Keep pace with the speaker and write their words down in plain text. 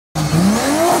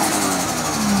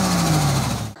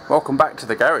Welcome back to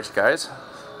the garage, guys.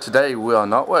 Today we are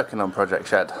not working on Project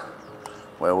Shed.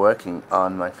 We're working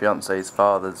on my fiance's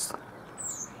father's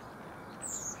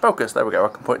Focus. There we go, I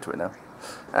can point to it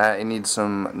now. He needs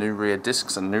some new rear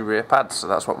discs and new rear pads, so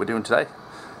that's what we're doing today.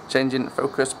 Changing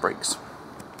Focus brakes.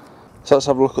 So let's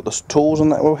have a look at the tools on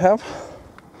that we have.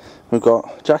 We've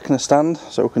got a jack and a stand,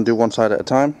 so we can do one side at a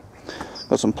time.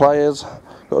 Got some pliers,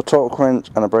 got a torque wrench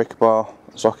and a breaker bar,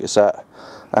 socket set.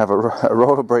 I have a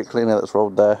roller brake cleaner that's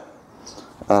rolled there,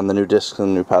 and the new discs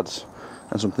and new pads,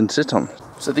 and something to sit on.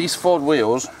 So these Ford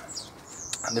wheels,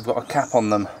 they've got a cap on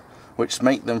them, which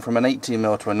make them from an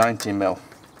 18mm to a 19mm.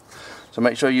 So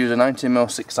make sure you use a 19mm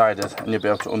 6-sided, and you'll be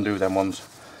able to undo them ones.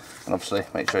 And obviously,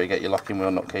 make sure you get your locking wheel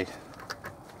nut key.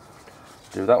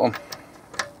 Do that one. So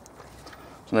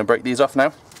I'm going to break these off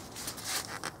now.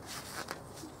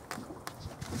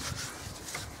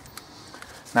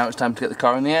 Now it's time to get the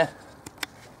car in the air.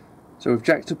 So we've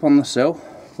jacked up on the sill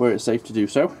where it's safe to do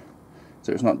so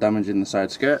it's not damaging the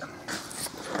side skirt.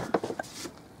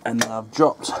 And then I've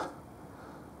dropped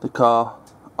the car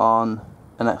on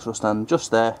an extra stand just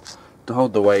there to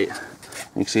hold the weight.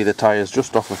 You can see the tyres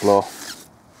just off the floor,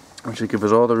 which will give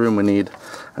us all the room we need,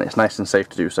 and it's nice and safe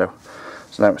to do so.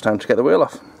 So now it's time to get the wheel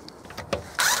off.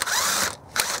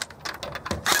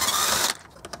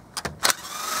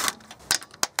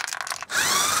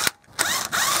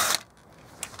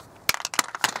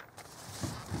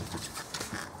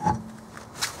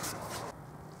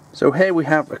 So here we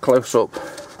have a close-up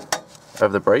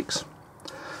of the brakes.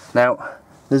 Now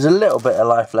there's a little bit of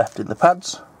life left in the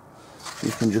pads,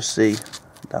 you can just see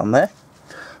down there,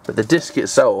 but the disc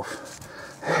itself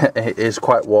it is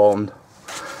quite worn,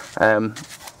 and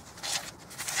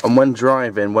when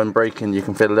driving, when braking, you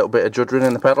can feel a little bit of juddering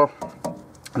in the pedal,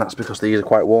 and that's because these are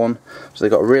quite worn. So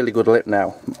they've got a really good lip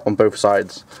now on both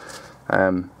sides,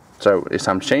 so it's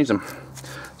time to change them.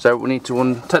 So we need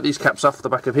to take these caps off the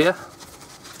back of here.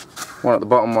 One at the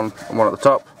bottom, one at the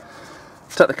top.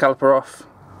 Take the caliper off.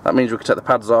 That means we can take the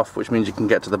pads off, which means you can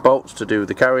get to the bolts to do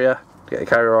the carrier, get the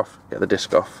carrier off, get the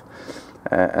disc off,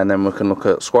 and then we can look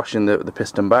at squashing the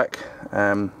piston back,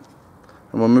 and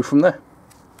we'll move from there.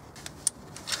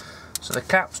 So the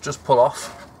caps just pull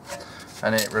off,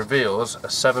 and it reveals a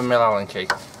 7mm Allen key,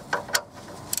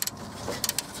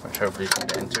 which hopefully you can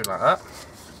get into like that.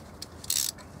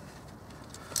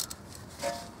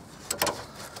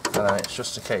 And then it's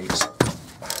just a case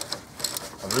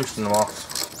of loosening them off,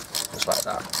 just like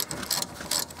that.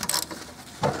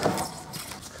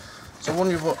 So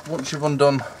once you've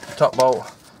undone the top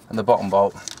bolt and the bottom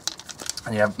bolt,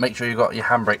 and you make sure you've got your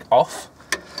handbrake off,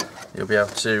 you'll be able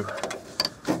to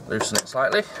loosen it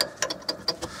slightly.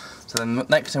 So then the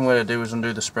next thing we're going to do is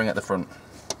undo the spring at the front.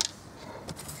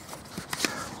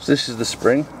 So this is the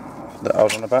spring that I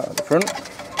was on about at the front.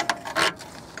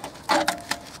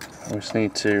 We just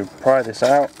need to pry this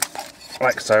out,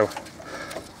 like so.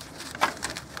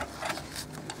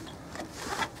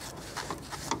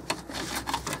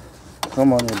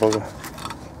 Come on, you bugger.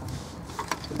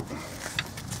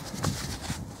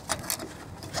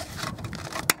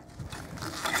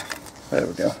 There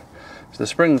we go. So the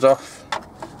spring's off,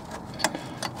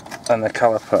 and the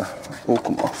caliper will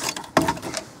come off.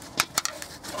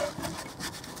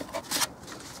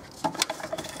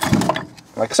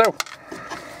 Like so.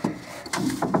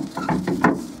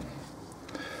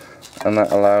 And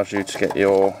that allows you to get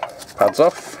your pads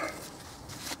off.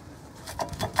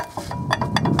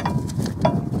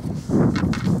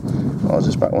 Or does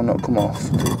this back one not come off?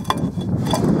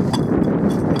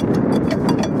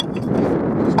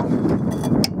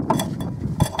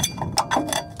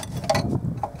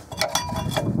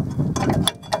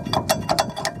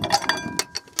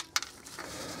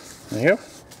 There you go.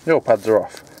 Your pads are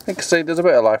off. You can see there's a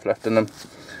bit of life left in them.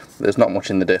 There's not much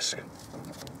in the disc.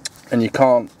 And you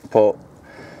can't put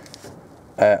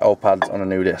old pads on a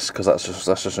new disc, because that's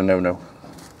just a no-no.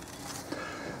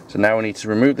 So now we need to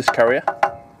remove this carrier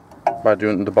by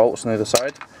doing the bolts on the other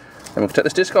side, and we'll take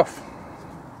this disc off.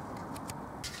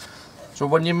 So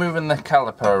when you're moving the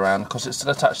caliper around, because it's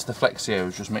still attached to the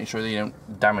flexios, just make sure that you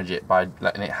don't damage it by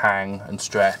letting it hang and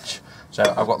stretch. So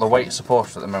I've got the weight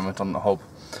supported at the moment on the hub.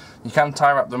 You can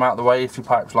tie wrap them out of the way if your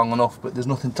pipe's long enough, but there's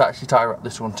nothing to actually tie wrap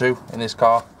this one to in this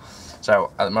car.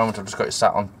 So at the moment I've just got it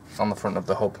sat on the front of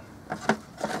the hub.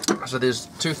 So there's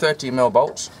two 13mm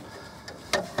bolts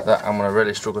that I'm going to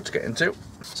really struggle to get into.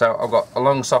 So I've got a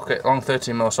long socket, long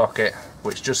 13mm socket,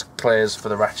 which just clears for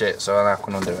the ratchet, so now I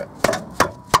can undo it.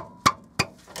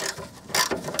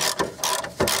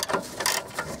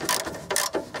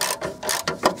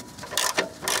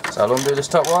 So I'll undo this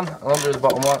top one, I'll undo the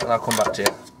bottom one, and I'll come back to you.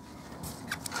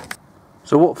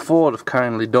 So what Ford have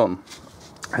kindly done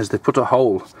is they put a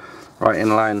hole right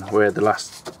in line where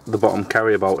the bottom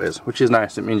carrier bolt is, which is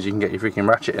nice. It means you can get your freaking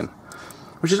ratchet in,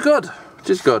 which is good.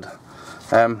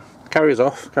 Carrier's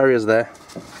off, carrier's there.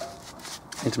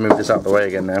 Need to move this out of the way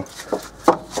again now.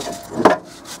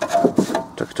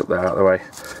 Took it up there out of the way.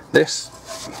 This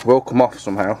will come off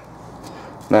somehow.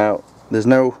 Now there's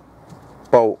no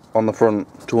bolt on the front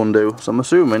to undo, so I'm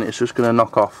assuming it's just going to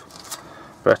knock off,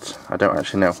 but I don't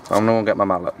actually know. I'm going to get my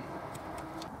mallet.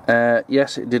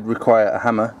 Yes, it did require a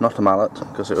hammer, not a mallet,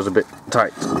 because it was a bit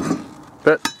tight,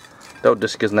 but the old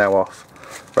disc is now off.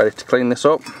 Ready to clean this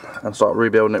up and start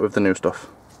rebuilding it with the new stuff.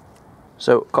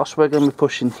 So, because we're going to be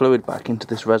pushing fluid back into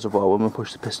this reservoir when we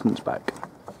push the pistons back,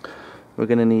 we're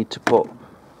going to need to put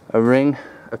a ring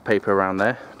of paper around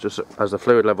there, just as the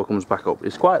fluid level comes back up.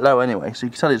 It's quite low anyway, so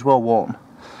you can tell it's well worn.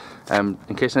 In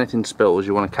case anything spills,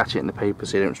 you want to catch it in the paper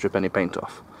so you don't strip any paint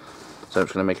off. So I'm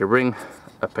just going to make a ring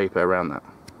of paper around that.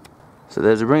 So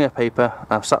there's a ring of paper.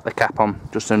 I've sat the cap on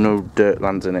just so no dirt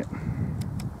lands in it.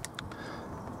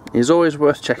 It's always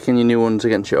worth checking your new ones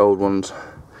against your old ones.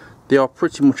 They are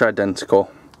pretty much identical.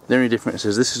 The only difference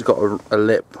is this has got a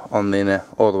lip on the inner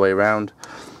all the way around.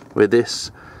 With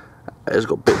this, it's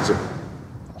got bits of...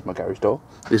 That's my garage door.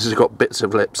 This has got bits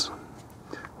of lips.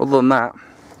 Other than that,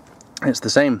 it's the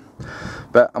same.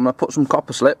 But I'm going to put some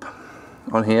copper slip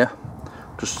on here,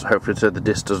 just hopefully so the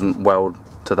disc doesn't weld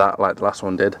to that like the last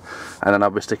one did. And then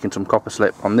I'll be sticking some copper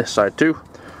slip on this side too,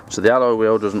 so the alloy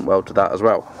wheel doesn't weld to that as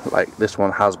well, like this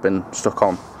one has been stuck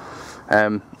on.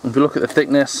 If you look at the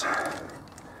thickness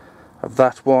of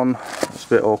that one, it's a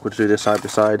bit awkward to do this side by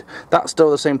side. That's still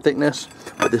the same thickness,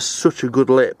 but there's such a good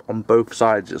lip on both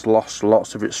sides, it's lost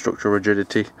lots of its structural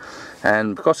rigidity.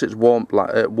 And because it's worn,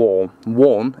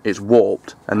 it's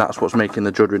warped, and that's what's making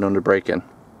the juddering under braking.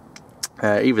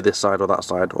 Either this side or that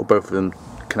side, or both of them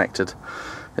connected,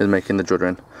 is making the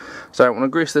juddering. So I'm going to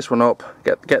grease this one up,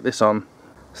 get this on.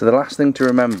 So the last thing to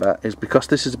remember is, because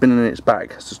this has been in its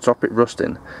bag, to stop it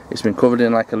rusting, it's been covered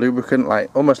in like a lubricant, like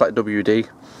almost like WD.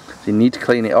 So you need to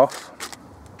clean it off.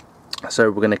 So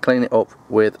we're going to clean it up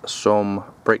with some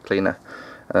brake cleaner,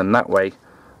 and that way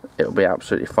it'll be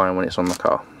absolutely fine when it's on the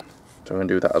car. So we're going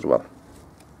to do that as well.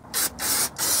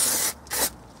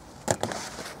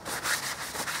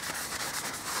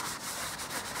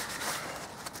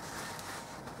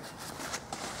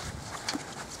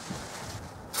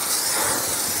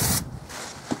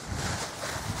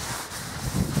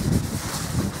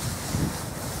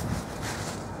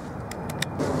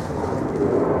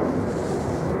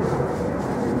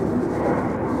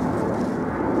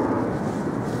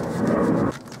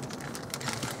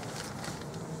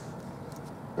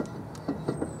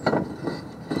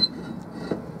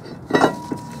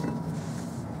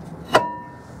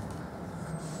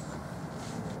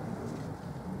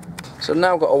 So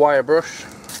now I've got a wire brush I'm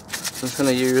just going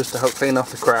to use to help clean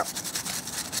off the crap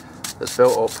that's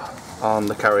built up on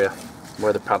the carrier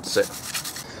where the pads sit.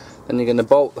 Then you're going to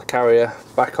bolt the carrier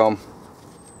back on.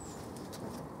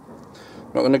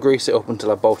 I'm not going to grease it up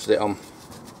until I've bolted it on.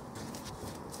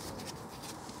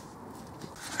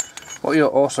 What you're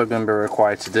also going to be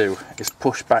required to do is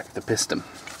push back the piston,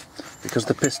 because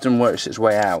the piston works its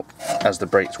way out as the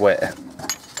brakes wear,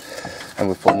 and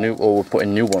we're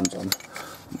putting new ones on.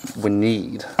 We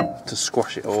need to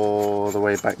squash it all the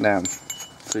way back down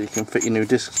so you can fit your new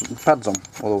discs and pads on,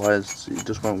 otherwise it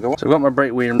just won't go on. So I've got my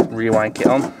brake rewind kit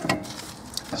on,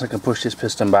 so I can push this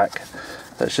piston back.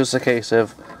 That's just a case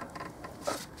of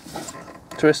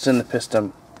twisting the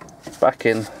piston back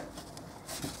in,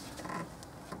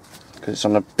 because it's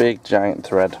on a big giant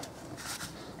thread.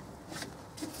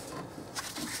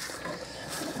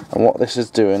 And what this is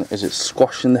doing is it's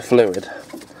squashing the fluid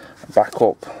back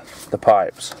up the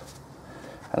pipes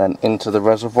and then into the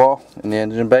reservoir in the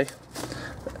engine bay.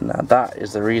 Now that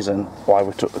is the reason why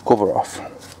we took the cover off.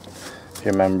 If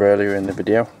you remember earlier in the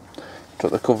video,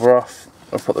 took the cover off,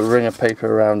 I put the ring of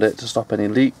paper around it to stop any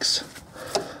leaks,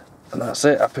 and that's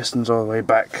it. Our piston's all the way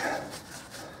back.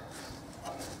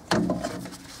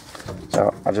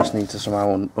 So I just need to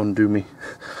somehow undo me,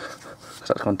 because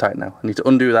that's gone tight now. I need to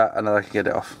undo that and then I can get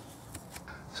it off.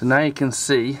 So now you can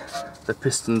see the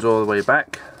piston's all the way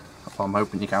back. Well, I'm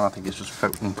hoping you can. I think it's just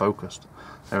unfocused.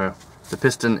 There we go. The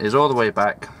piston is all the way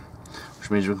back, which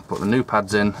means we can put the new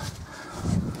pads in,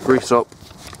 grease up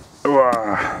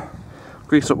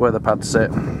where the pads sit,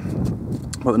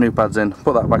 put the new pads in,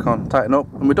 put that back on, tighten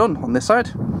up, and we're done on this side.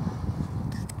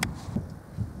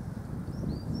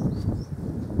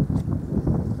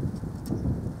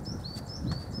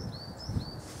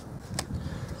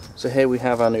 So here we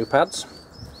have our new pads.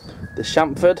 The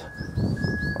chamfered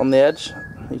on the edge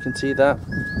you can see that.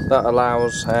 That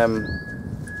allows,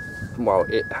 well,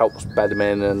 it helps bed them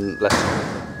in and less,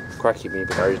 cracky me,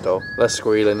 garage door, less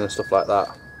squealing and stuff like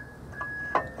that.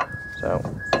 So,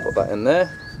 put that in there.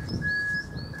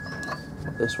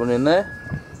 Put this one in there.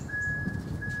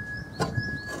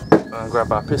 And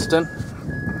grab our piston.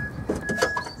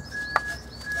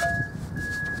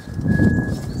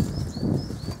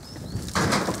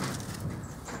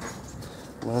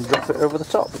 And drop it over the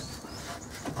top.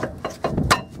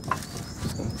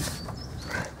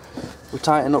 We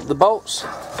tighten up the bolts,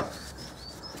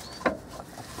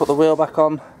 put the wheel back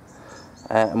on,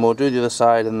 and we'll do the other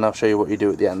side, and I'll show you what you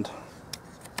do at the end.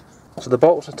 So the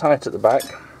bolts are tight at the back.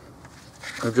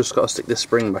 We've just got to stick this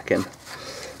spring back in.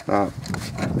 Now,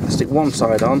 stick one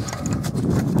side on,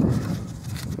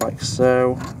 like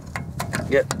so.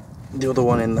 Get the other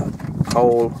one in the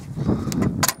hole.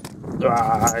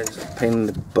 It's a pain in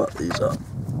the butt, these are.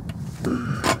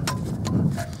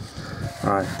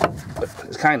 Right,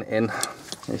 it's kind of in.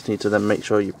 You just need to then make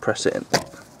sure you press it in.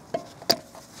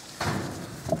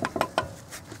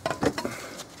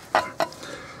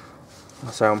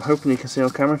 So I'm hoping you can see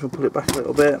on camera if I pull it back a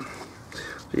little bit.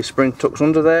 So your spring tucks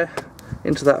under there,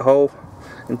 into that hole,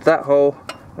 and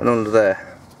under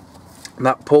there. And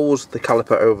that pulls the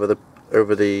caliper over the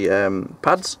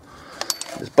pads.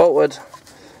 It's bolted.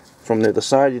 From the other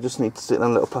side, you just need to stick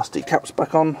them little plastic caps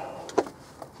back on.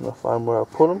 And I'll find where I'll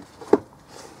put them.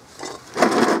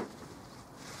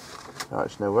 I don't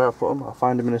actually know where I'll put them. I'll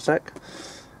find them in a sec.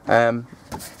 And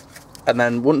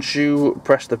then once you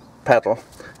press the pedal,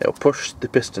 it'll push the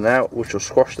piston out, which will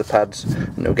squash the pads,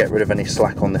 and it'll get rid of any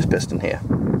slack on this piston here.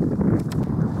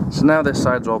 So now this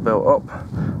side's all built up.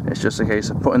 It's just a case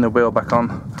of putting the wheel back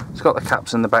on. It's got the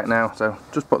caps in the back now, so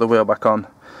just put the wheel back on,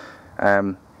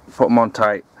 put them on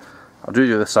tight. I'll do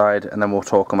the other side, and then we'll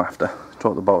torque them after,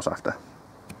 torque the bolts after.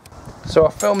 So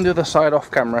I filmed the other side off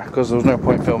camera because there was no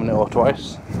point filming it all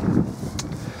twice.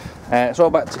 It's all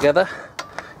back together.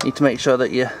 You need to make sure that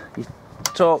you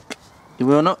torque your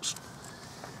wheel nuts.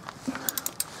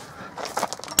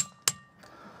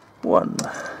 One.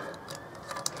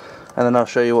 And then I'll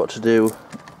show you what to do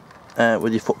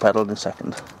with your foot pedal in a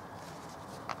second.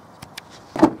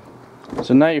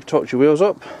 So now you've torqued your wheels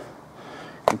up,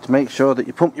 you need to make sure that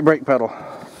you pump your brake pedal.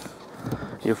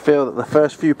 You'll feel that the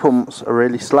first few pumps are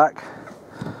really slack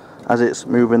as it's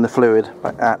moving the fluid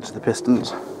back out to the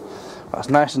pistons. That's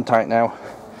nice and tight now,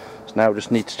 so now we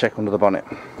just need to check under the bonnet.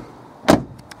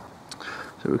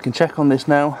 So we can check on this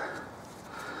now.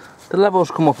 The levels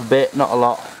come up a bit, not a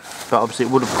lot, but obviously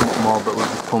it would have come up more, but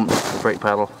we've pumped the brake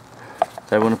pedal.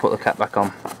 So we're going to put the cap back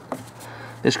on.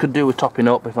 This could do with topping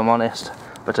up if I'm honest,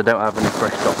 but I don't have any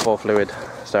fresh top 4 fluid,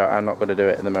 so I'm not going to do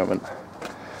it at the moment.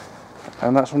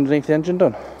 And that's underneath the engine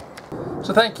done.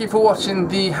 So thank you for watching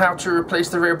the how to replace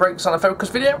the rear brakes on a Focus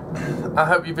video. I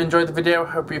hope you've enjoyed the video,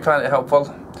 hope you found it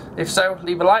helpful. If so,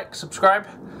 leave a like, subscribe,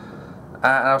 and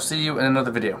I'll see you in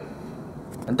another video.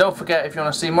 And don't forget, if you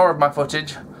want to see more of my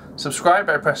footage, subscribe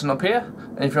by pressing up here,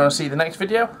 and if you want to see the next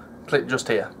video, click just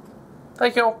here.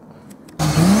 Thank you all.